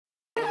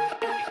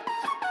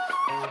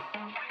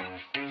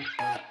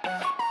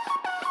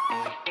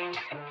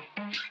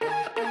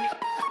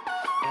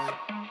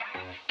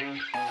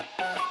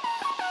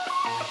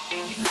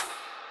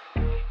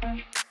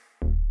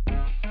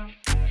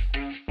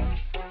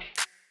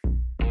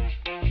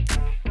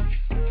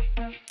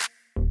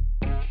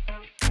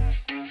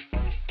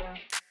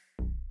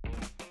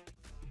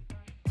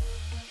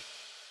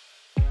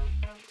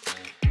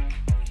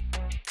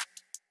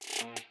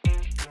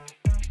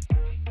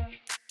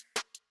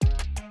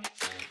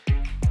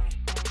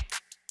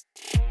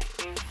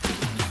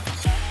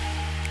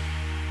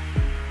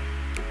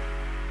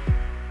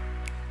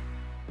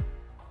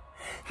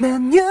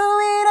난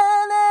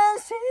유일한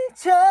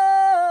안식처.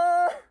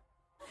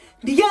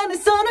 네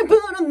안에서 날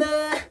부른 나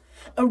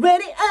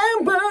Already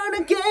I'm born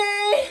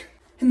again.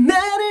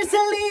 나를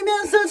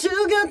살리면서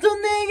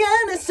죽였던 내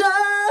안에서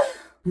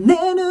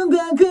내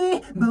눈과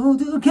귀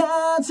모두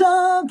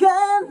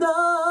가져간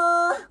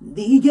너.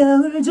 네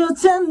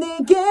겨울조차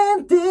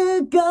내겐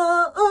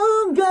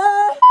뜨거운 걸.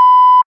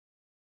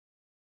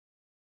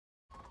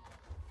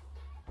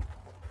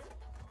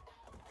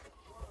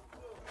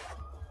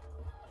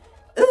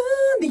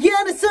 네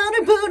안에서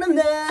날 부른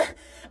나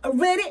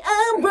Already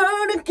I'm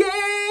born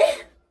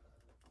again.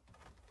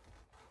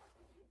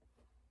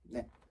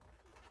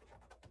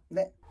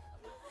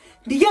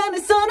 네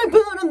안에서 날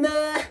부른 나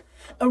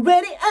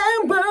Already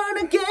I'm born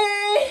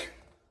again.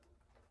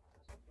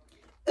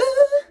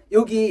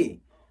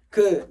 여기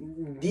그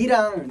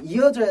니랑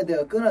이어져야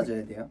돼요?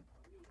 끊어져야 돼요?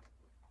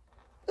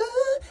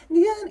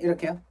 니 안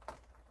이렇게요?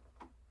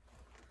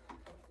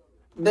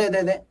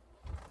 네네네.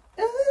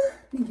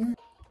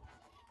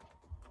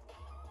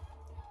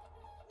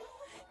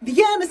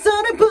 네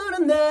안에서 날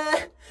부른 나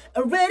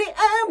Already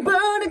I'm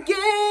born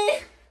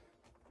again.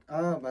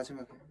 아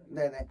마지막에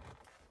네네.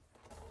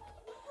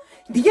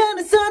 네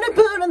안에서 날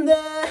부른 나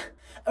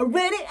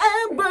Already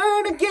I'm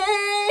born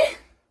again.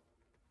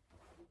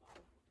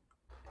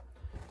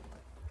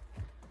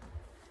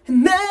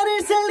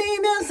 나를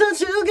살리면서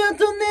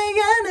죽였던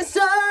내 안에서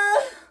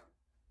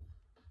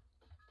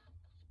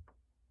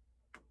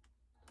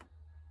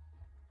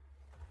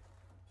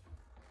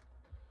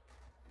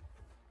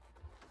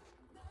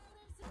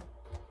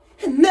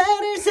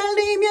나를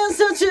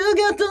살리면서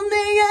죽였던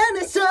내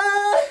안에서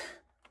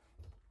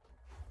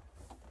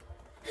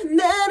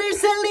나를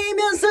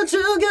살리면서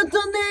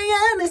죽였던 내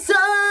안에서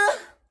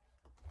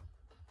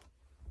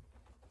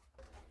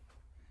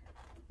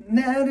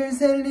나를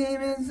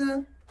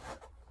살리면서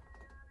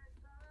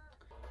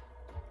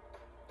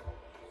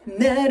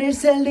나를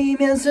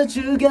살리면서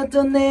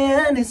죽였던 내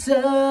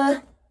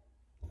안에서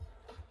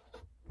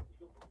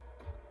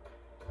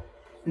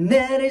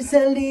나를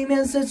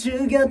살리면서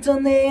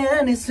죽였던 내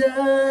안에서.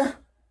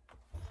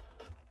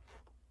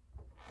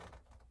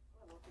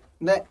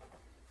 네.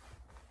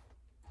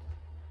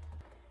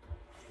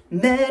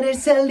 나를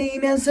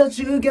살리면서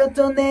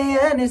죽였던 내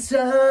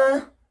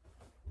안에서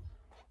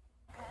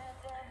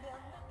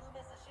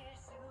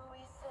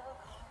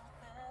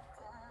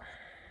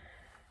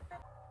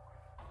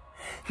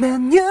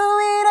난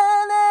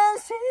유일한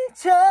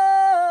안식처.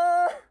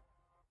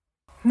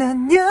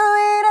 난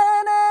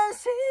유일한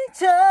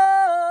안식처.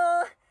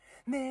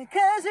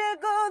 내가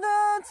싣고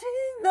오직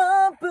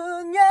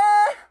너뿐이야.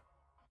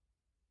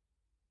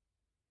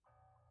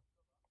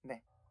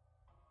 네.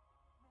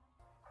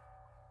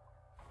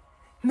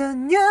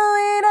 난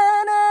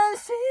유일한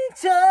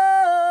안식처.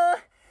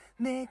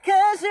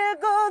 내가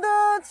싣고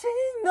오직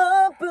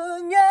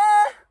너뿐이야.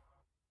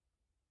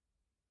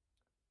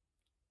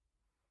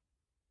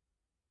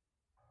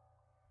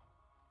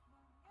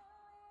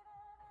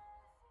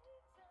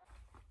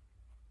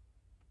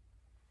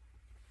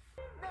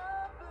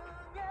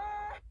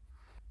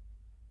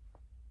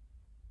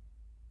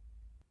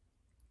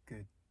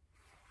 끝.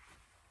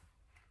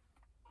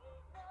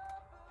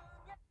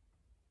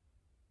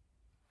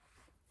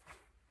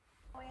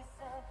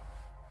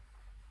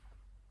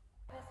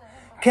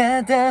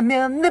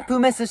 가다면 내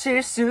품에서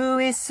쉴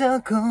수 있어.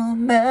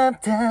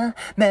 고맙다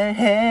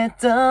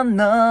말했던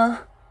너.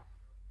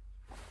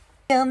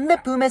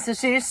 내 품에서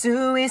쉴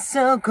수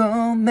있어.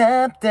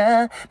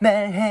 고맙다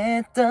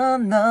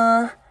말했던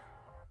너.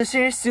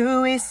 쉴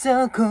수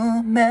있어.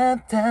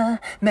 고맙다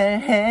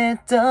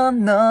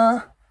말했던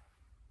너.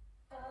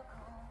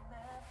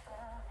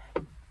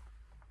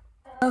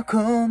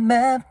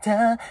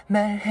 고맙다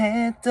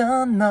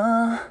말했던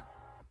너.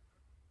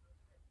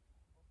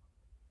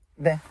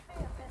 네.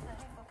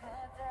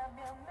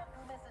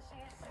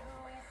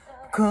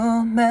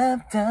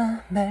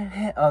 고맙다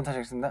말해. 다시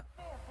하겠습니다.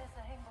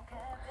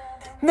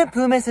 내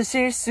품에서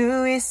쉴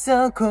수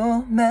있어.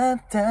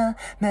 고맙다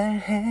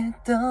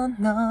말했던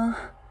너.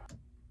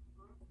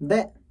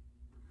 네.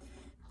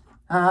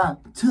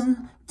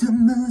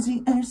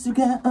 도무지 알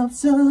수가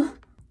없어.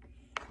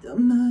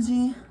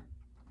 도무지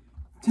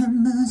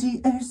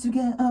알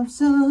수가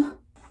없어.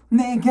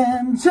 내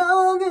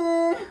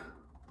감정을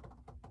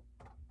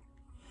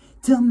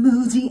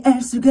도무지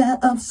알 수가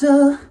없어.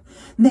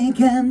 내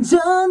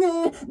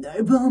감정을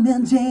널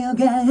보면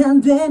제어가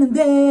안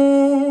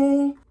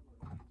되는데.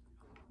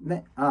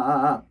 네.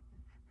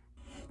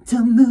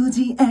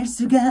 도무지 알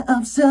수가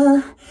없어.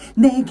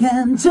 내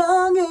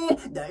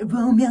감정을 널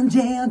보면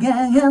제어가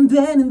안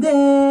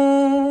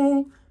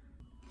되는데.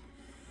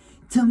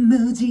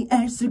 도무지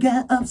알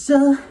수가 없어.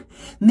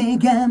 내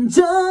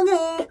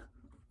감정을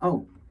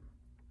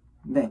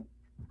네.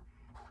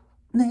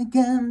 내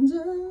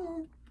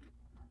감정을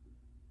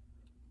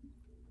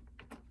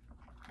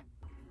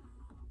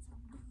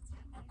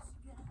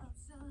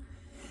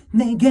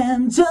내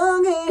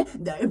감정을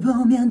널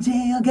보면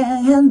제어가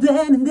안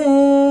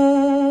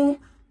되는데.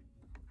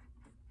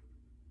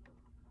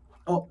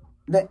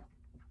 네.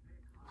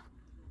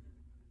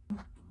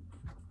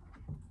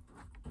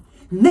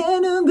 내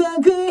눈과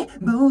귀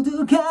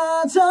모두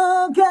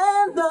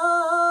가져간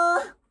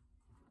너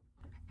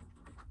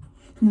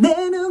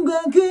내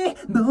눈과 귀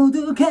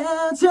모두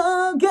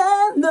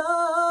가져간 너.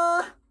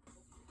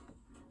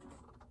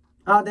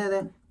 아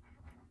네네.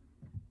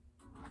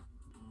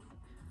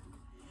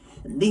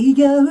 네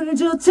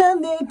겨울조차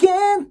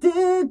내겐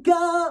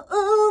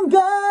뜨거운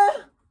걸.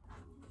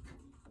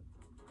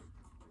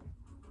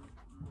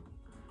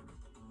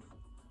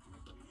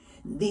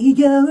 네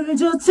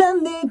겨울조차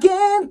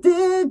내겐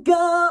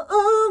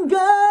뜨거운 걸.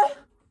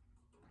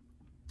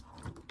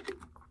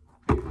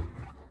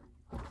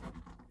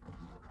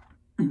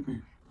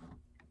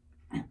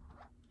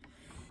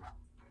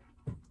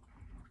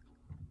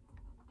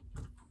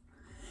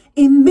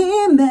 이미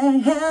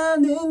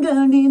말하는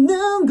걸 네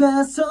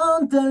눈과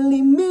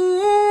손떨림이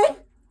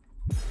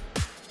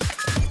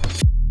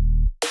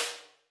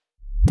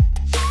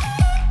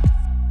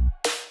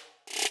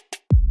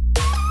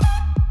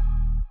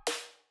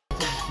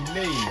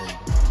딜레이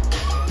있는데